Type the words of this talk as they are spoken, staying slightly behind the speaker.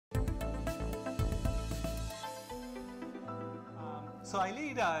So I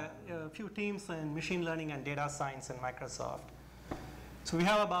lead a few teams in machine learning and data science in Microsoft. So we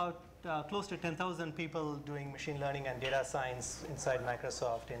have about close to 10,000 people doing machine learning and data science inside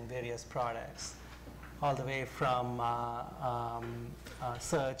Microsoft in various products, all the way from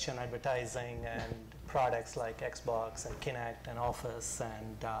search and advertising and products like Xbox and Kinect and Office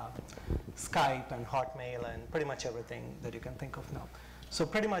and Skype and Hotmail and pretty much everything that you can think of now. So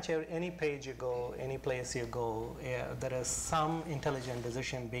pretty much any page you go, any place you go, there is some intelligent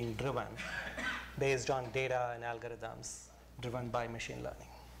decision being driven based on data and algorithms driven by machine learning.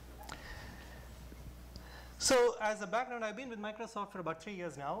 So as a background, I've been with Microsoft for about 3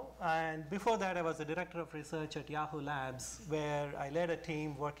 years now, and before that I was the director of research at Yahoo Labs, where I led a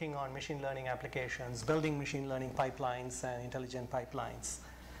team working on machine learning applications, building machine learning pipelines and intelligent pipelines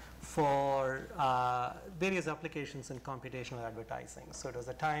for various applications in computational advertising. So it was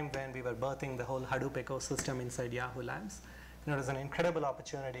a time when we were birthing the whole Hadoop ecosystem inside Yahoo Labs, and it was an incredible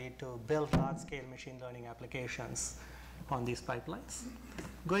opportunity to build large-scale machine learning applications on these pipelines.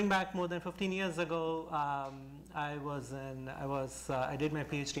 Going back more than 15 years ago, I did my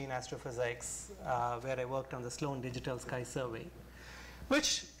PhD in astrophysics, where I worked on the Sloan Digital Sky Survey,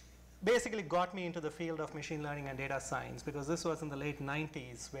 which basically got me into the field of machine learning and data science, because this was in the late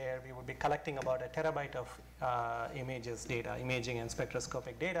 90s, where we would be collecting about 1 terabyte of imaging and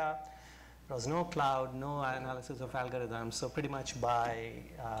spectroscopic data. There was no cloud, no analysis of algorithms, so pretty much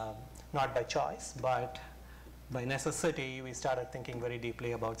not by choice, but by necessity, we started thinking very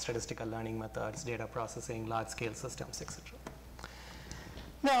deeply about statistical learning methods, data processing, large-scale systems, etc.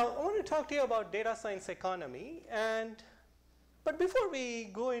 Now, I want to talk to you about data science economy, but before we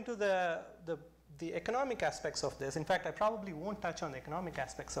go into the economic aspects of this, in fact, I probably won't touch on the economic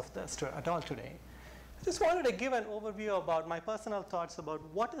aspects of this at all today. I just wanted to give an overview about my personal thoughts about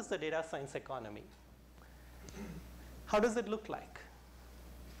what is the data science economy. How does it look like?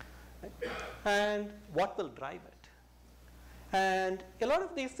 And what will drive it? And a lot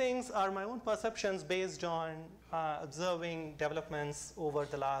of these things are my own perceptions based on observing developments over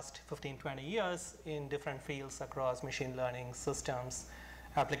the last 15-20 years in different fields across machine learning systems,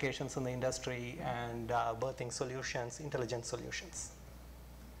 applications in the industry, and birthing solutions, intelligent solutions.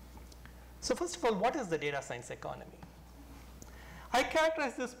 So first of all, what is the data science economy? I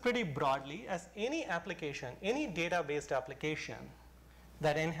characterize this pretty broadly as any application, any data-based application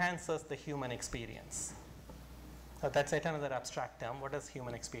that enhances the human experience. That's yet another abstract term. What does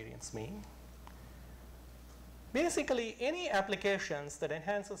human experience mean? Basically, any applications that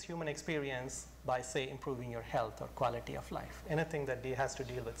enhances human experience by, say, improving your health or quality of life. Anything that has to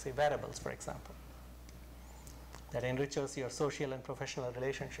deal with, say, wearables, for example. That enriches your social and professional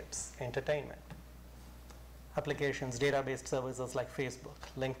relationships, entertainment. Applications, data-based services like Facebook,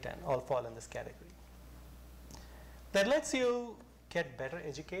 LinkedIn, all fall in this category. That lets you get better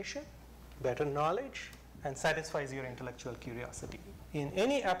education, better knowledge, and satisfies your intellectual curiosity. In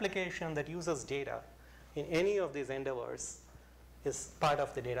any application that uses data, in any of these endeavors, is part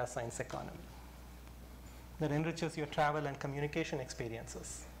of the data science economy. That enriches your travel and communication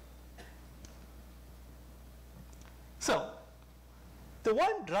experiences. So, the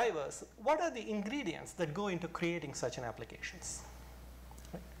one drivers, what are the ingredients that go into creating such an applications?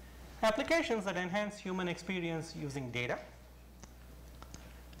 Right? Applications that enhance human experience using data,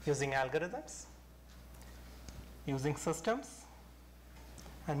 using algorithms, using systems,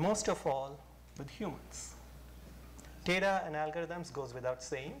 and most of all, with humans. Data and algorithms goes without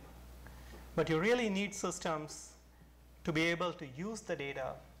saying, but you really need systems to be able to use the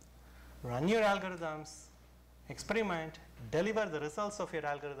data, run your algorithms, experiment, deliver the results of your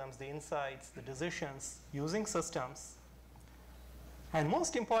algorithms, the insights, the decisions, using systems. And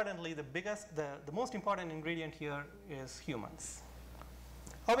most importantly, the most important ingredient here is humans.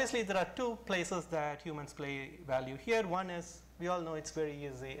 Obviously, there are two places that humans play value here. One is, we all know it's very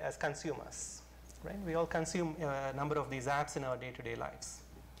easy as consumers, right? We all consume a number of these apps in our day-to-day lives.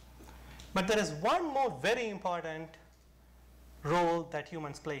 But there is one more very important role that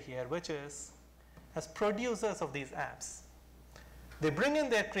humans play here, which is as producers of these apps. They bring in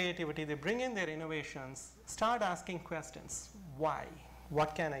their creativity, they bring in their innovations, start asking questions. Why?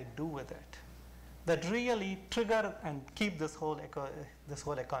 What can I do with it? That really trigger and keep this whole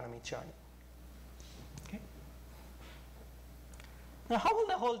economy churning. Okay? Now, how will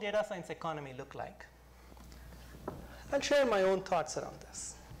the whole data science economy look like? I'll share my own thoughts around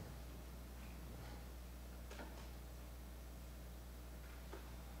this.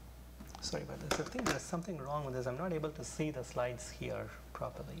 Sorry about this. I think there's something wrong with this. I'm not able to see the slides here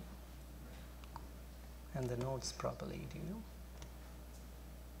properly and the notes properly. Do you?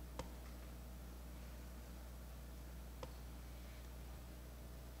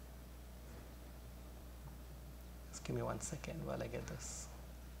 Just give me 1 second while I get this.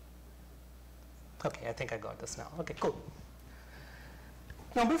 Okay, I think I got this now. Okay, cool.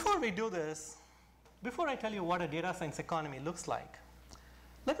 Now, before we do this, before I tell you what a data science economy looks like,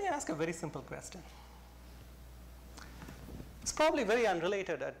 let me ask a very simple question. It's probably very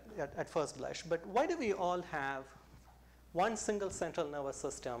unrelated at first blush, but why do we all have one single central nervous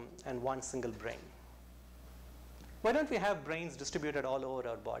system and one single brain? Why don't we have brains distributed all over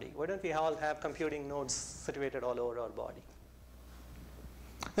our body? Why don't we all have computing nodes situated all over our body?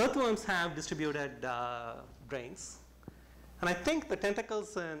 Earthworms have distributed brains. And I think the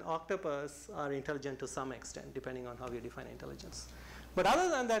tentacles in octopus are intelligent to some extent, depending on how you define intelligence. But other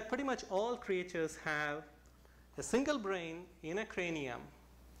than that, pretty much all creatures have a single brain in a cranium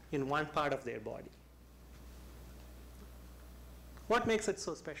in one part of their body. What makes it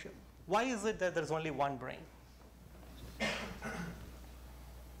so special? Why is it that there's only one brain?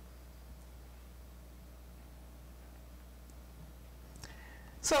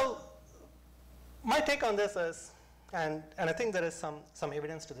 So my take on this is, and I think there is some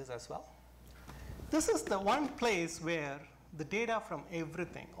evidence to this as well. This is the one place where the data from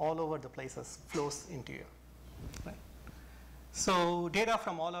everything all over the places flows into you. Right? So data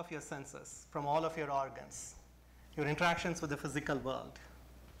from all of your senses, from all of your organs, your interactions with the physical world,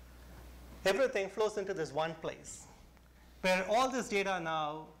 everything flows into this one place where all this data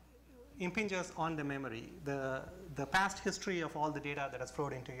now impinges on the memory, the past history of all the data that has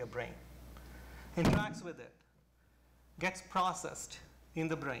flowed into your brain, interacts with it, gets processed in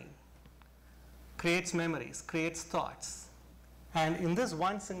the brain, creates memories, creates thoughts. And in this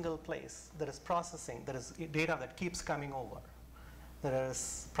one single place, there is processing, there is data that keeps coming over. There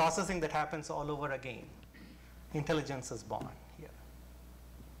is processing that happens all over again. Intelligence is born here.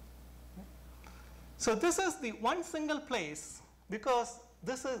 So this is the one single place, because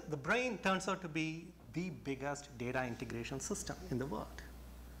this is, the brain turns out to be the biggest data integration system in the world.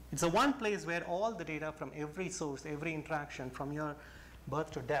 It's the one place where all the data from every source, every interaction from your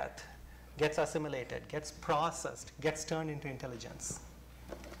birth to death gets assimilated, gets processed, gets turned into intelligence.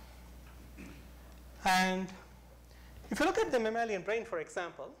 And if you look at the mammalian brain, for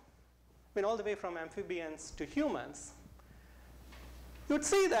example, I mean, all the way from amphibians to humans, you would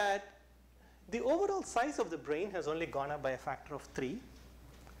see that the overall size of the brain has only gone up by a factor of 3.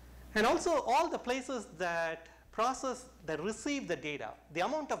 And also all the places that process, that receive the data, the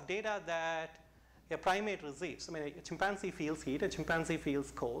amount of data that a primate receives. I mean, a chimpanzee feels heat, a chimpanzee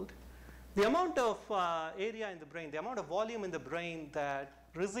feels cold. The amount of area in the brain, the amount of volume in the brain that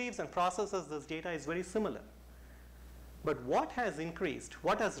receives and processes this data is very similar. But what has increased,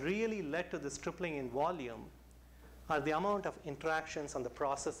 what has really led to this tripling in volume are the amount of interactions and the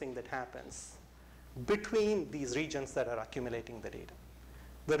processing that happens between these regions that are accumulating the data.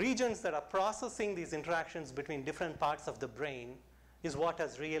 The regions that are processing these interactions between different parts of the brain is what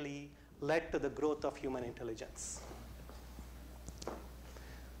has really led to the growth of human intelligence.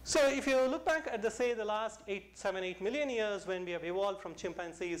 So if you look back at the last 7, 8 million years when we have evolved from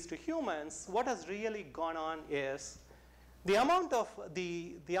chimpanzees to humans, what has really gone on is the amount of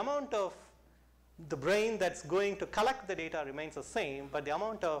the brain that's going to collect the data remains the same, but the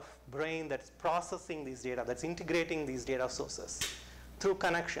amount of brain that's processing these data, that's integrating these data sources through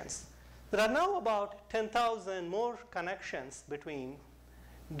connections. There are now about 10,000 more connections between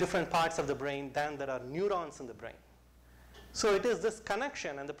different parts of the brain than there are neurons in the brain. So it is this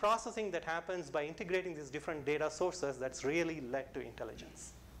connection and the processing that happens by integrating these different data sources that's really led to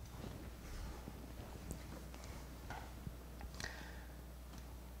intelligence.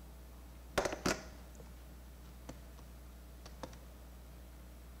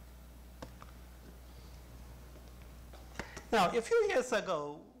 Now, a few years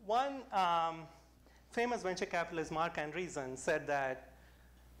ago, one famous venture capitalist, Mark Andreessen, said that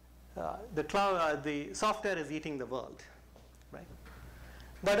the software is eating the world, right?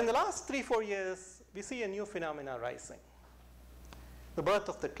 But in the last 3, 4 years, we see a new phenomena rising, the birth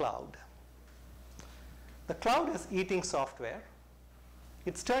of the cloud. The cloud is eating software.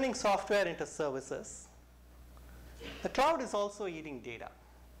 It's turning software into services. The cloud is also eating data.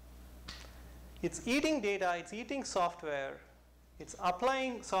 It's eating data, it's eating software, it's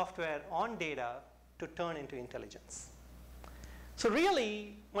applying software on data to turn into intelligence. So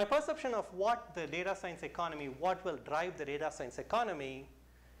really, my perception of what the data science economy, what will drive the data science economy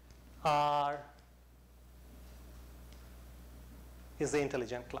is the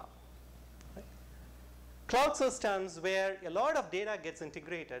intelligent cloud. Right? Cloud systems where a lot of data gets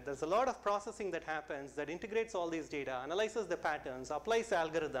integrated, there's a lot of processing that happens that integrates all these data, analyzes the patterns, applies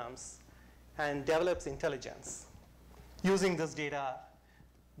algorithms, and develops intelligence using this data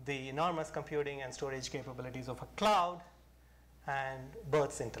the enormous computing and storage capabilities of a cloud, and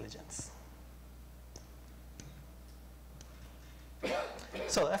births intelligence.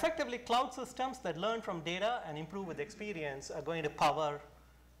 So effectively, cloud systems that learn from data and improve with experience are going to power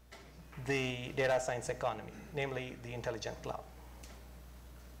the data science economy, namely the intelligent cloud.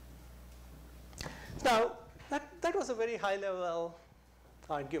 Now, that was a very high-level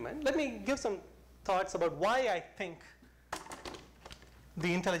argument. Let me give some thoughts about why I think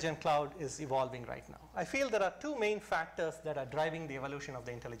the intelligent cloud is evolving right now. I feel there are two main factors that are driving the evolution of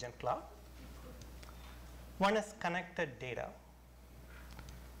the intelligent cloud. One is connected data.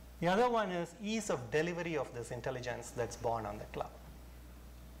 The other one is ease of delivery of this intelligence that's born on the cloud.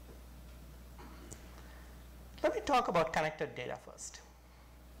 Let me talk about connected data first.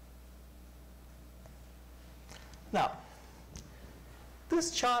 Now,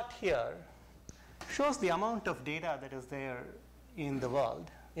 this chart here shows the amount of data that is there in the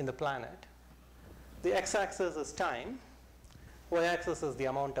world, in the planet. The x-axis is time, y-axis is the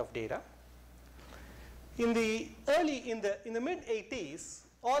amount of data. In the mid-80s,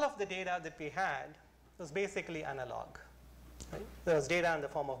 all of the data that we had was basically analog. Right? There was data in the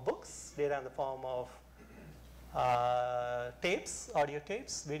form of books, data in the form of tapes, audio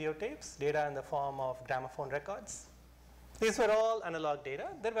tapes, video tapes, data in the form of gramophone records. These were all analog data.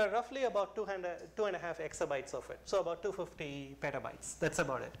 There were roughly about 2.5 exabytes of it, so about 250 petabytes. That's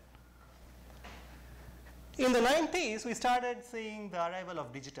about it. In the 90s, we started seeing the arrival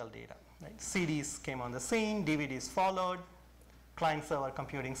of digital data. Right? CDs came on the scene, DVDs followed, client-server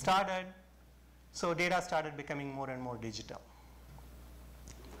computing started, so data started becoming more and more digital.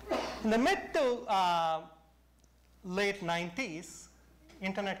 In the mid to late 90s,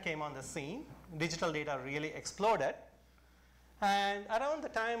 internet came on the scene, digital data really exploded, and around the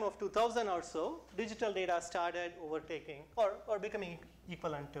time of 2000 or so, digital data started overtaking or becoming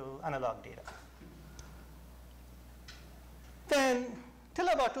equivalent to analog data. Then, till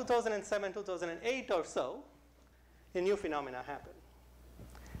about 2007, 2008 or so, a new phenomena happened,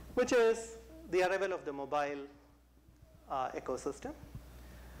 which is the arrival of the mobile ecosystem,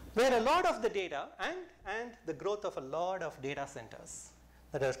 where a lot of the data and the growth of a lot of data centers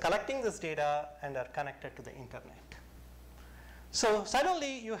that are collecting this data and are connected to the internet. So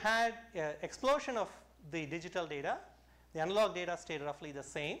suddenly you had an explosion of the digital data. The analog data stayed roughly the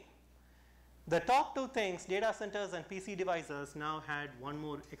same. The top two things, data centers and PC devices, now had one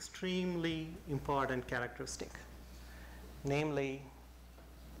more extremely important characteristic. Namely,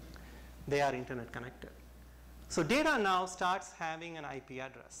 they are internet connected. So data now starts having an IP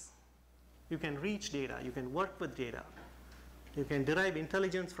address. You can reach data, you can work with data, you can derive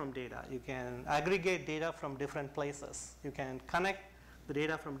intelligence from data, you can aggregate data from different places, you can connect the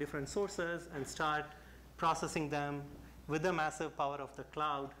data from different sources and start processing them with the massive power of the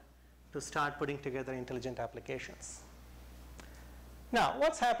cloud to start putting together intelligent applications. Now,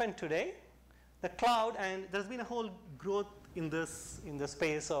 what's happened today? The cloud, and there's been a whole growth in the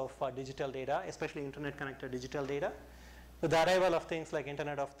space of digital data, especially internet connected digital data. With the arrival of things like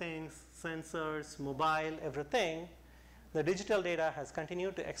Internet of Things, sensors, mobile, everything, the digital data has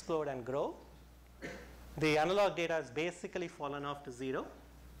continued to explode and grow. The analog data has basically fallen off to zero.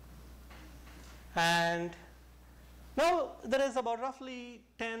 And now there is about roughly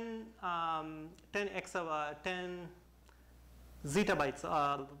 10 zettabytes,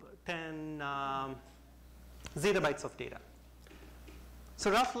 10 zettabytes of data.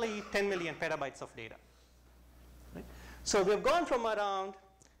 So roughly 10 million petabytes of data. Right? So we've gone from around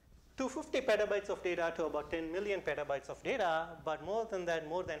 250 petabytes of data to about 10 million petabytes of data, but more than that,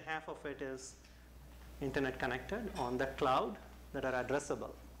 more than half of it is internet connected on the cloud that are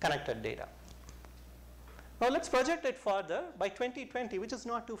addressable, connected data. Now let's project it further. By 2020, which is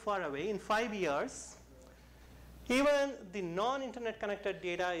not too far away, in 5 years, even the non-internet connected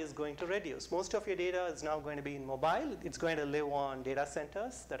data is going to reduce. Most of your data is now going to be in mobile. It's going to live on data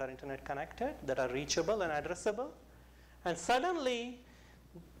centers that are internet connected, that are reachable and addressable. And suddenly,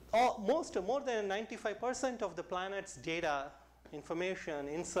 more than 95% of the planet's data, information,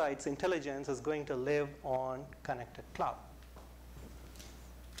 insights, intelligence is going to live on connected cloud.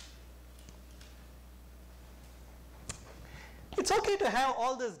 It's okay to have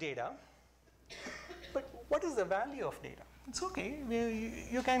all this data, but what is the value of data? It's okay.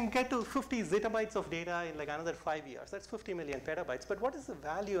 You can get to 50 zettabytes of data in like another 5 years. That's 50 million petabytes. But what is the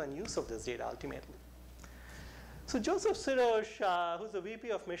value and use of this data ultimately? So Joseph Sirosh, who's the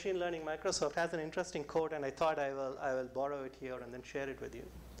VP of Machine Learning Microsoft, has an interesting quote, and I thought I will borrow it here and then share it with you.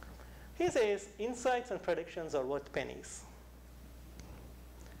 He says, insights and predictions are worth pennies.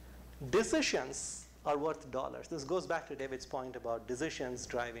 Decisions are worth dollars. This goes back to David's point about decisions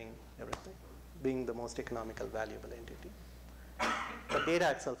driving everything, being the most economical, valuable entity. But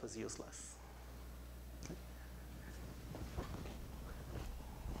data itself is useless.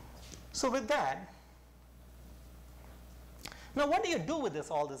 So with that, now what do you do with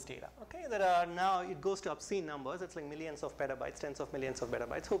all this data? Okay, there are now, it goes to obscene numbers. It's like millions of petabytes, tens of millions of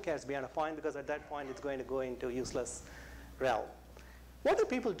petabytes. Who cares beyond a point? Because at that point, it's going to go into useless realm. What do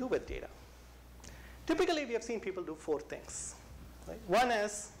people do with data? Typically, we have seen people do 4 things. Right? One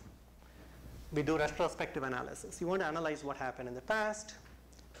is we do retrospective analysis. You want to analyze what happened in the past,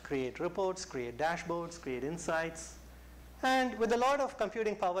 create reports, create dashboards, create insights. And with a lot of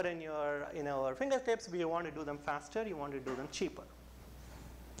computing power in our fingertips, we want to do them faster. You want to do them cheaper.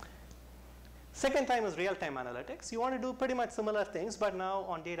 Second time is real-time analytics. You want to do pretty much similar things, but now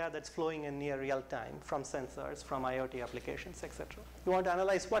on data that's flowing in near real time from sensors, from IoT applications, etc. You want to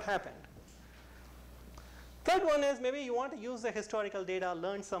analyze what happened. Third one is maybe you want to use the historical data,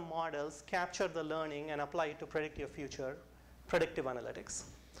 learn some models, capture the learning, and apply it to predict your future, predictive analytics.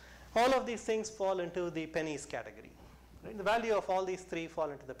 All of these things fall into the pennies category. Right? The value of all these 3 fall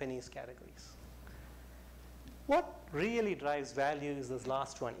into the pennies categories. What really drives value is this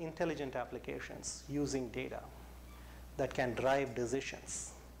last one, intelligent applications using data that can drive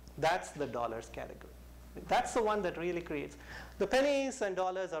decisions. That's the dollars category. That's the one that really creates. The pennies and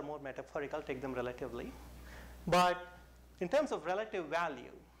dollars are more metaphorical, take them relatively. But in terms of relative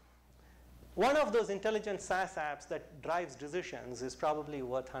value, one of those intelligent SaaS apps that drives decisions is probably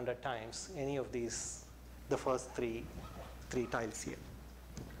worth 100 times any of these, the first three tiles here.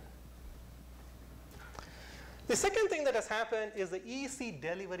 The second thing that has happened is the easy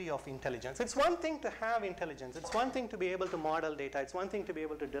delivery of intelligence. It's one thing to have intelligence. It's one thing to be able to model data. It's one thing to be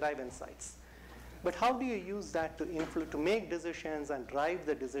able to derive insights. But how do you use that to make decisions and drive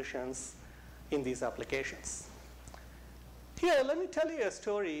the decisions in these applications? Here, let me tell you a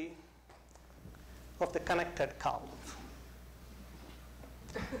story of the connected cow.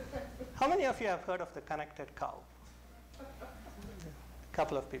 How many of you have heard of the connected cow? A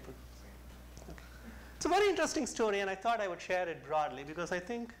couple of people. Okay. It's a very interesting story, and I thought I would share it broadly because I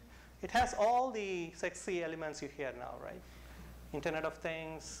think it has all the sexy elements you hear now, right? Internet of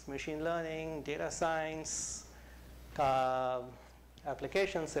Things, machine learning, data science,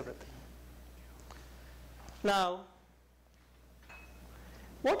 applications, everything. Now,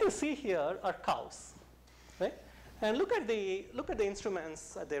 what you see here are cows, right? And look at the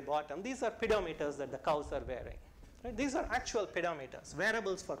instruments at their bottom. These are pedometers that the cows are wearing. Right? These are actual pedometers,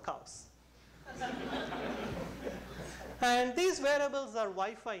 wearables for cows. And these wearables are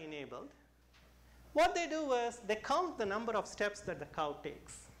Wi-Fi enabled. What they do is they count the number of steps that the cow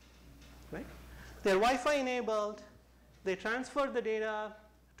takes. Right? They're Wi-Fi enabled. They transfer the data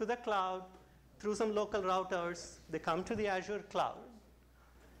to the cloud through some local routers. They come to the Azure cloud.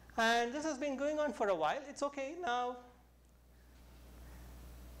 And this has been going on for a while. It's okay now.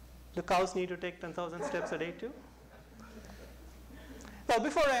 Do cows need to take 10,000 steps a day too? Well,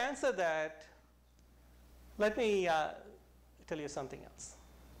 before I answer that, let me tell you something else.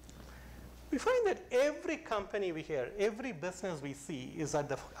 We find that every company we hear, every business we see is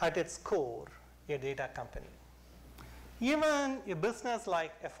at its core a data company. Even a business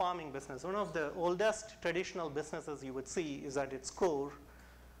like a farming business, one of the oldest traditional businesses you would see is at its core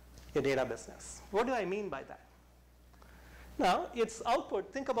a data business. What do I mean by that? Now, its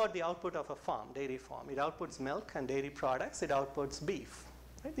output, think about the output of a farm, dairy farm. It outputs milk and dairy products. It outputs beef.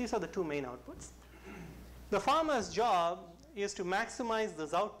 Right? These are the 2 main outputs. The farmer's job is to maximize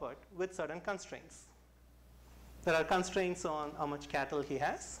this output with certain constraints. There are constraints on how much cattle he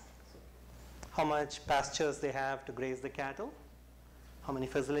has, how much pastures they have to graze the cattle, how many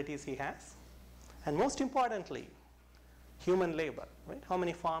facilities he has, and most importantly, human labor, right? How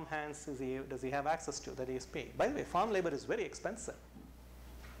many farm hands does he have access to that he is paid? By the way, farm labor is very expensive.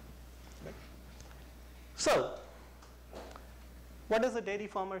 Right? So, what does a dairy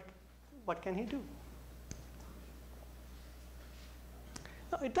farmer, what can he do?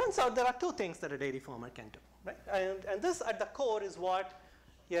 Now, it turns out there are 2 things that a dairy farmer can do, right? And this at the core is what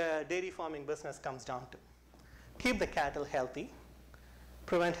a dairy farming business comes down to. Keep the cattle healthy,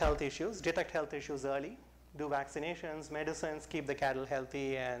 prevent health issues, detect health issues early, do vaccinations, medicines, keep the cattle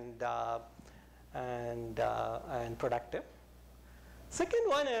healthy and productive. Second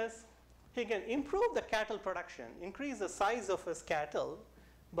one is he can improve the cattle production, increase the size of his cattle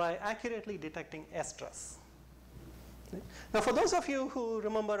by accurately detecting estrus. Now, for those of you who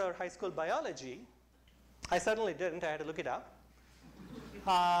remember our high school biology, I certainly didn't, I had to look it up.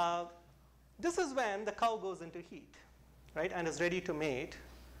 This is when the cow goes into heat, right, and is ready to mate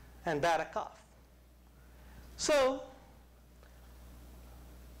and bear a calf. So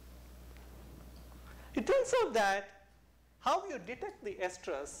it turns out that how you detect the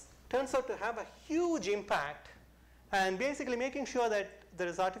estrus turns out to have a huge impact, and basically making sure that there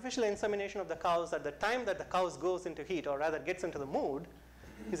is artificial insemination of the cows at the time that the cows goes into heat, or rather gets into the mood,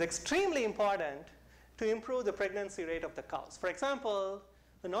 is extremely important to improve the pregnancy rate of the cows. For example,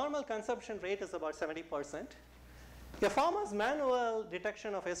 the normal consumption rate is about 70%. A farmer's manual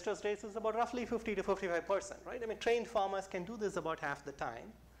detection of estrus rates is about roughly 50 to 55%, right? I mean, trained farmers can do this about half the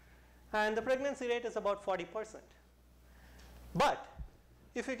time. And the pregnancy rate is about 40%. But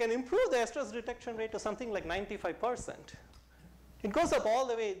if you can improve the estrus detection rate to something like 95%, it goes up all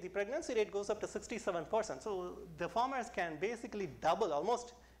the way, the pregnancy rate goes up to 67%. So the farmers can basically double,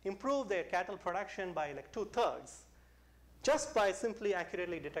 almost improve their cattle production by like 2/3 just by simply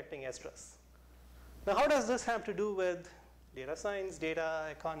accurately detecting estrus. Now, how does this have to do with data science, data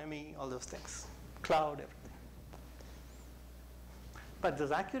economy, all those things, cloud, everything? But this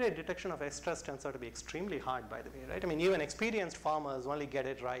accurate detection of estrus turns out to be extremely hard, by the way, right? I mean, even experienced farmers only get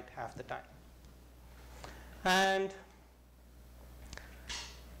it right half the time. And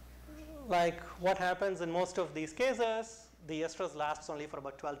like what happens in most of these cases, the estrus lasts only for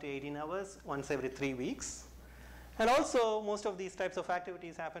about 12 to 18 hours, once every 3 weeks. And also, most of these types of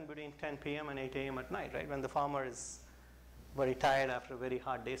activities happen between 10 p.m. and 8 a.m. at night, right, when the farmer is very tired after a very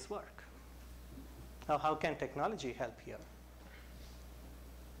hard day's work. Now, how can technology help here?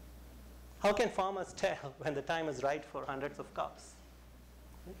 How can farmers tell when the time is right for hundreds of cows?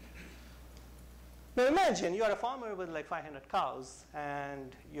 Now, imagine you are a farmer with like 500 cows,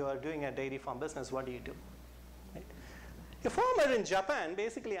 and you are doing a dairy farm business. What do you do? Right? A farmer in Japan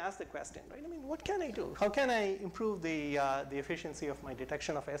basically asked the question, right? I mean, what can I do? How can I improve the efficiency of my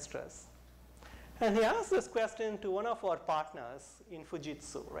detection of estrus? And he asked this question to one of our partners in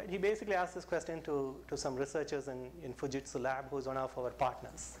Fujitsu, right? He basically asked this question to some researchers in Fujitsu lab, who's one of our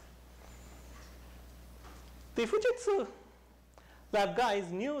partners. The Fujitsu lab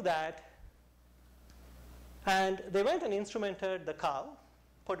guys knew that, and they went and instrumented the cow,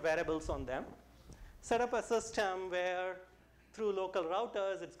 put variables on them, set up a system where through local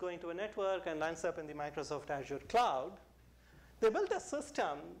routers, it's going to a network and lands up in the Microsoft Azure cloud. They built a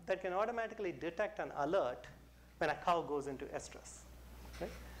system that can automatically detect an alert when a cow goes into estrus. Right?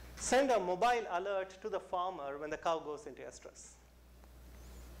 Send a mobile alert to the farmer when the cow goes into estrus.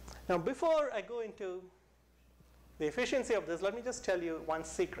 Now, before I go into the efficiency of this, let me just tell you one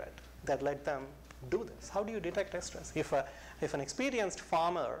secret that let them do this. How do you detect estrus? If an experienced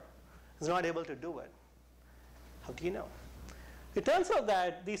farmer is not able to do it, how do you know? It turns out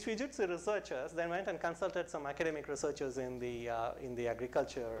that these Fujitsu researchers then went and consulted some academic researchers in the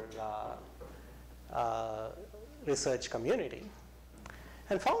agriculture research community,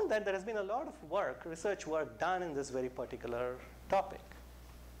 and found that there has been a lot of work, research work done in this very particular topic.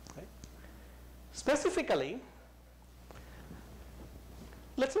 Right? Specifically,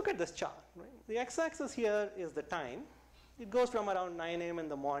 let's look at this chart. Right? The x-axis here is the time. It goes from around 9 a.m. in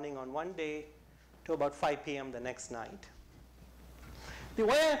the morning on one day to about 5 p.m. the next night. The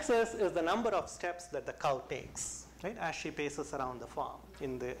y-axis is the number of steps that the cow takes, right, as she paces around the farm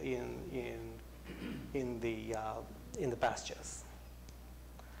in the pastures.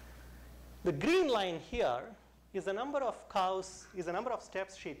 The green line here is the number of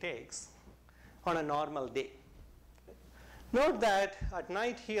steps she takes on a normal day. Note that at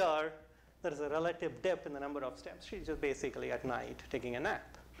night here, there is a relative dip in the number of steps. She's just basically at night taking a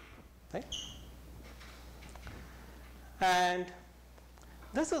nap, right? And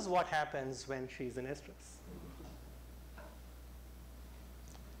this is what happens when she's in estrus.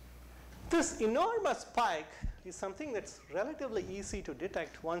 This enormous spike is something that's relatively easy to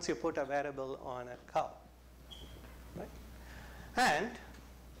detect once you put a variable on a cow, right? And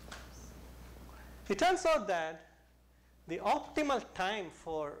it turns out that the optimal time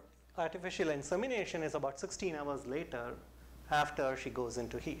for artificial insemination is about 16 hours later after she goes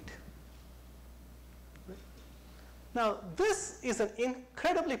into heat. Now, this is an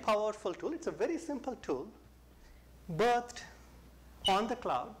incredibly powerful tool. It's a very simple tool, birthed on the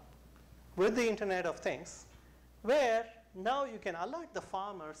cloud with the Internet of Things, where now you can alert the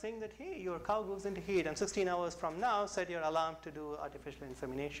farmer saying that, hey, your cow goes into heat, and 16 hours from now, set your alarm to do artificial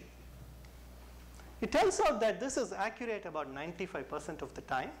insemination. It turns out that this is accurate about 95% of the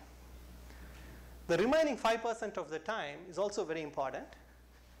time. The remaining 5% of the time is also very important.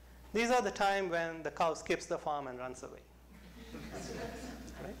 These are the time when the cow skips the farm and runs away.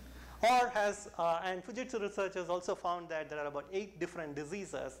 Right? And Fujitsu researchers also found that there are about 8 different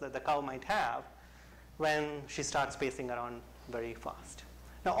diseases that the cow might have when she starts pacing around very fast.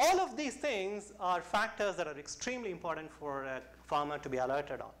 Now, all of these things are factors that are extremely important for a farmer to be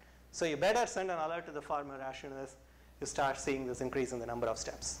alerted on. So you better send an alert to the farmer as soon as you start seeing this increase in the number of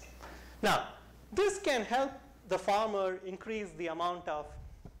steps. Now, this can help the farmer increase the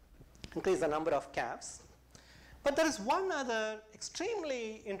number of calves. But there is one other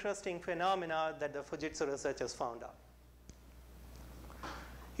extremely interesting phenomena that the Fujitsu researchers found out.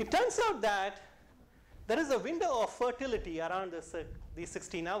 It turns out that there is a window of fertility around these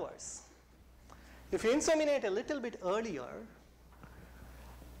 16 hours. If you inseminate a little bit earlier,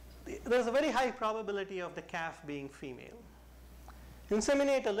 there's a very high probability of the calf being female.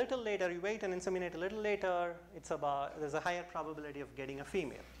 Inseminate a little later, you wait and inseminate a little later, there's a higher probability of getting a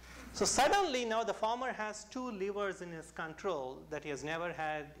female. So suddenly now the farmer has two levers in his control that he has never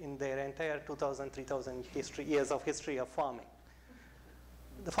had in their entire 2,000, 3,000 years of history of farming.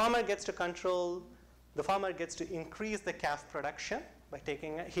 The farmer gets to increase the calf production by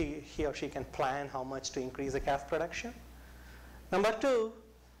taking, he or she can plan how much to increase the calf production. Number two,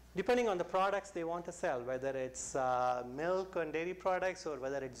 depending on the products they want to sell, whether it's milk and dairy products or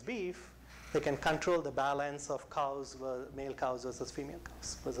whether it's beef, they can control the balance of cows, male cows versus female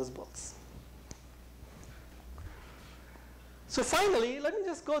cows versus bulls. So finally, let me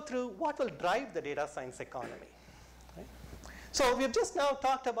just go through what will drive the data science economy. Right? So we've just now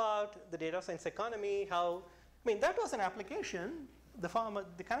talked about the data science economy, that was an application. The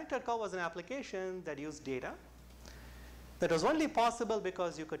connected cow was an application that used data. That was only possible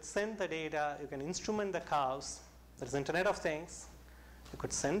because you could send the data, you can instrument the cows. There's Internet of Things. You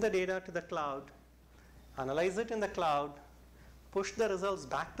could send the data to the cloud, analyze it in the cloud, push the results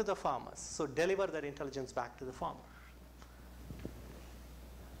back to the farmers, so deliver that intelligence back to the farmer.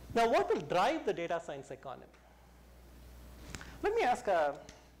 Now, what will drive the data science economy? Let me ask a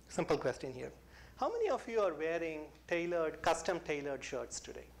simple question here. How many of you are wearing custom-tailored shirts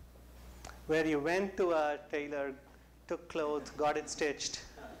today? Where you went to a tailor, took clothes, got it stitched?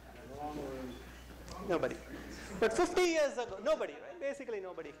 Nobody. But 50 years ago, nobody, right? Basically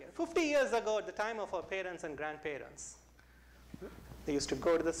nobody here. 50 years ago, at the time of our parents and grandparents, they used to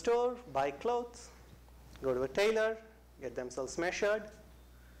go to the store, buy clothes, go to a tailor, get themselves measured,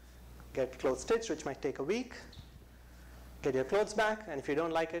 get clothes stitched, which might take a week, get your clothes back, and if you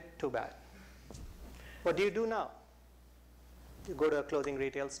don't like it, too bad. What do you do now? You go to a clothing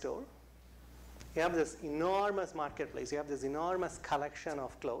retail store. You have this enormous marketplace. You have this enormous collection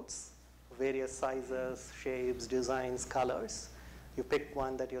of clothes, various sizes, shapes, designs, colors. You pick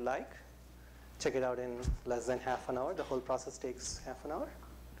one that you like, check it out in less than half an hour. The whole process takes half an hour.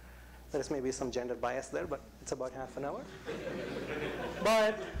 There is maybe some gender bias there, but it's about half an hour.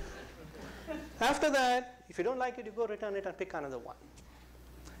 But after that, if you don't like it, you go return it and pick another one.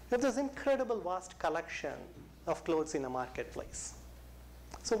 You have this incredible vast collection of clothes in a marketplace.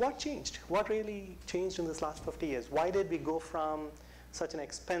 So what changed? What really changed in this last 50 years? Why did we go from such an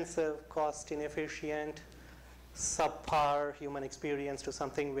expensive, cost inefficient, subpar human experience to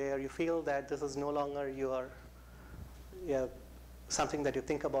something where you feel that this is no longer something that you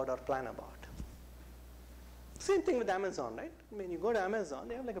think about or plan about? Same thing with Amazon, right? You go to Amazon,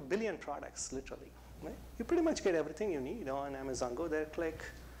 they have like 1 billion products, literally. Right? You pretty much get everything you need on Amazon. Go there, click,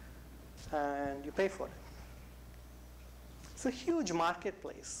 and you pay for it. It's a huge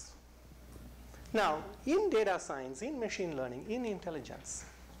marketplace. Now, in data science, in machine learning, in intelligence,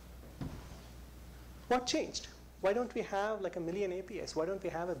 what changed? Why don't we have like 1 million APIs? Why don't we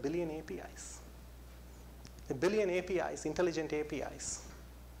have 1 billion APIs? 1 billion APIs, intelligent APIs,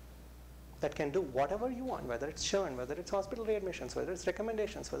 that can do whatever you want, whether it's churn, whether it's hospital readmissions, whether it's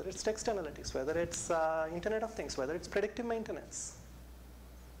recommendations, whether it's text analytics, whether it's Internet of Things, whether it's predictive maintenance.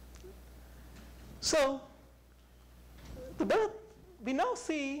 So we now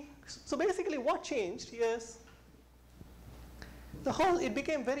see, so basically what changed is it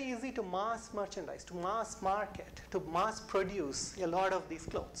became very easy to mass merchandise, to mass market, to mass produce a lot of these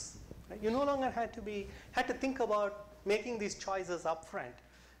clothes. Right? You no longer had to think about making these choices upfront.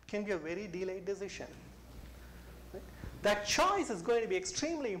 It can be a very delayed decision. Right? That choice is going to be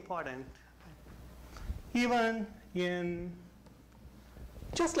extremely important, even in,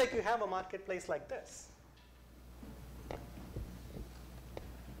 just like you have a marketplace like this.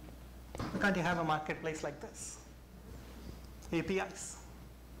 Why can't you have a marketplace like this? APIs.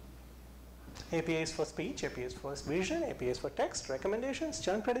 APIs for speech, APIs for vision, APIs for text, recommendations,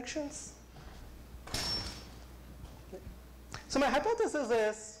 churn predictions. So my hypothesis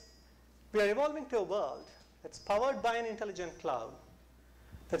is we are evolving to a world that's powered by an intelligent cloud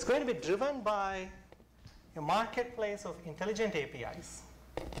that's going to be driven by a marketplace of intelligent APIs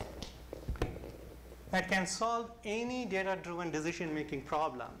that can solve any data-driven decision-making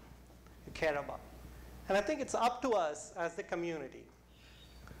problem you care about. And I think it's up to us as the community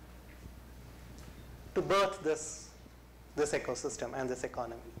to birth this ecosystem and this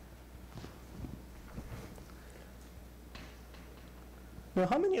economy. Now,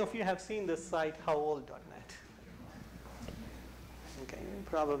 how many of you have seen this site, howold.net? Okay,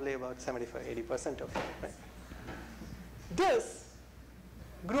 probably about 75–80% of you, right? This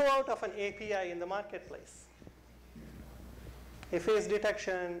grew out of an API in the marketplace. A face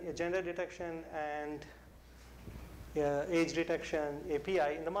detection, a gender detection, and age detection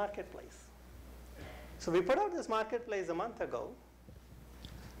API in the marketplace. So we put out this marketplace a month ago,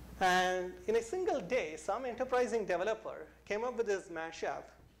 and in a single day, some enterprising developer came up with this mashup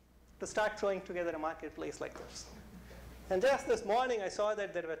to start throwing together a marketplace like this. And just this morning, I saw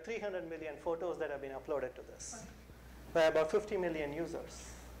that there were 300 million photos that have been uploaded to this by about 50 million users.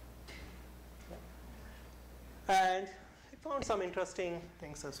 And I found some interesting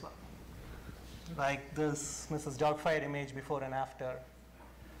things as well, like this Mrs. Doubtfire image before and after,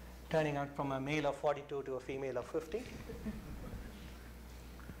 turning out from a male of 42 to a female of 50.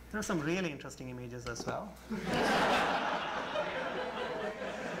 There are some really interesting images as well.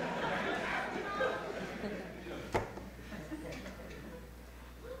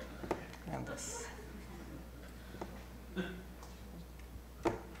 And this.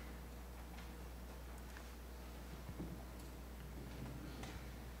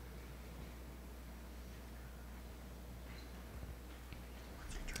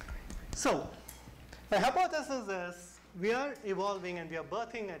 So, my hypothesis is we are evolving and we are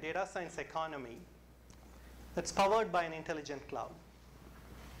birthing a data science economy that's powered by an intelligent cloud.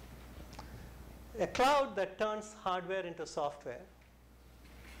 A cloud that turns hardware into software,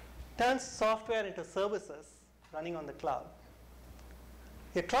 turns software into services running on the cloud.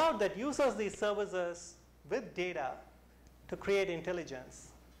 A cloud that uses these services with data to create intelligence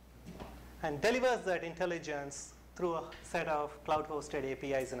and delivers that intelligence through a set of cloud-hosted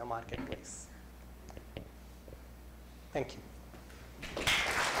APIs in a marketplace. Thank you.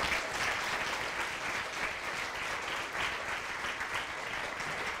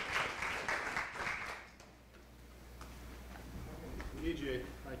 Vijay,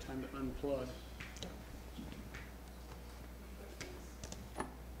 high time to unplug.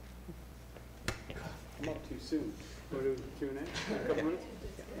 I'm up too soon. Go to Q&A, a couple minutes?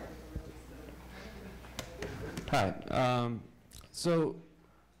 Hi. So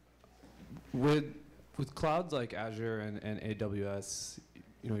with clouds like Azure and AWS,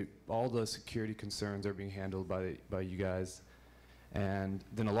 all the security concerns are being handled by you guys, and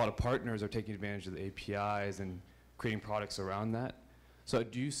then a lot of partners are taking advantage of the APIs and creating products around that. So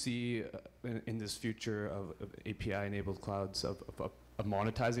do you see in this future of API-enabled clouds of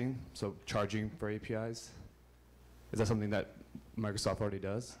monetizing, so charging for APIs? Is that something that Microsoft already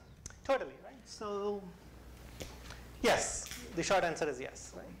does? Totally, right? So yes, the short answer is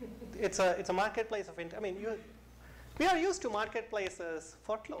yes. Right? It's a marketplace of, we are used to marketplaces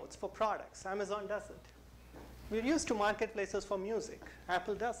for clothes, for products. Amazon does it. We're used to marketplaces for music.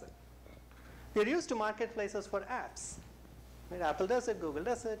 Apple does it. We're used to marketplaces for apps. Right? Apple does it, Google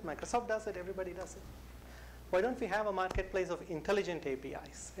does it, Microsoft does it, everybody does it. Why don't we have a marketplace of intelligent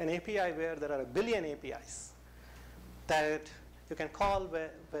APIs? An API where there are 1 billion APIs that you can call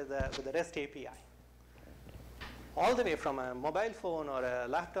with a REST API. All the way from a mobile phone or a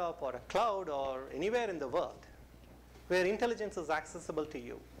laptop or a cloud or anywhere in the world where intelligence is accessible to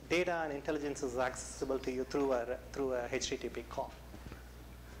you. Data and intelligence is accessible to you through a HTTP call.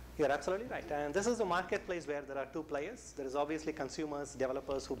 You're absolutely right. And this is a marketplace where there are two players. There is obviously consumers,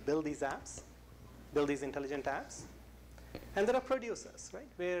 developers who build these apps, build these intelligent apps. And there are producers, right?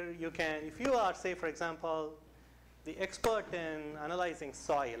 Where you can, if you are, say, for example, the expert in analyzing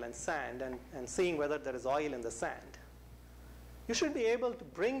soil and sand and seeing whether there is oil in the sand, you should be able to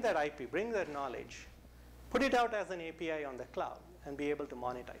bring that IP, bring that knowledge, put it out as an API on the cloud, and be able to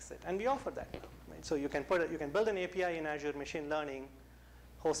monetize it. And we offer that now. Right? So you can build an API in Azure Machine Learning,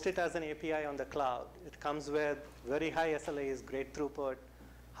 host it as an API on the cloud. It comes with very high SLAs, great throughput,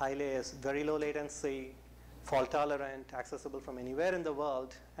 high layers, very low latency, fault tolerant, accessible from anywhere in the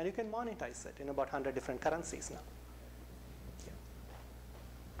world, and you can monetize it in about 100 different currencies now.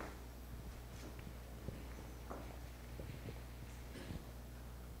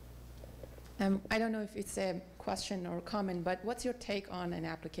 I don't know if it's a question or comment, but what's your take on an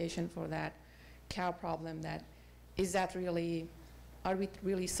application for that cow problem? Are we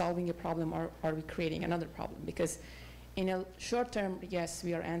really solving a problem, or are we creating another problem? Because in a short term, yes,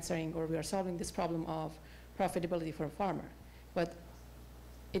 we are answering or we are solving this problem of profitability for a farmer. But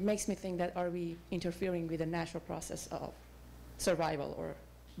it makes me think that are we interfering with the natural process of survival or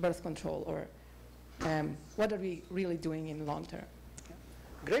birth control, or what are we really doing in the long term?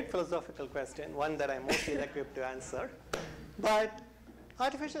 Great philosophical question, one that I'm most ill-equipped to answer. But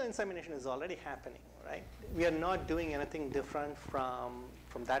artificial insemination is already happening, right? We are not doing anything different from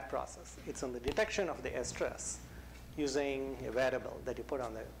that process. It's on the detection of the estrus using a variable that you put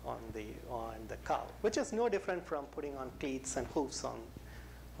on the cow, which is no different from putting on cleats and hoofs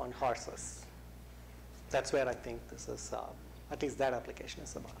on horses. That's where I think this is, at least that application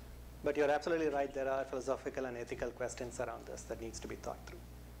is about. But you're absolutely right, there are philosophical and ethical questions around this that needs to be thought through.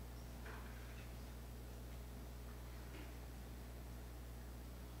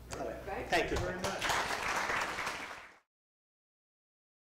 All right. Thank you.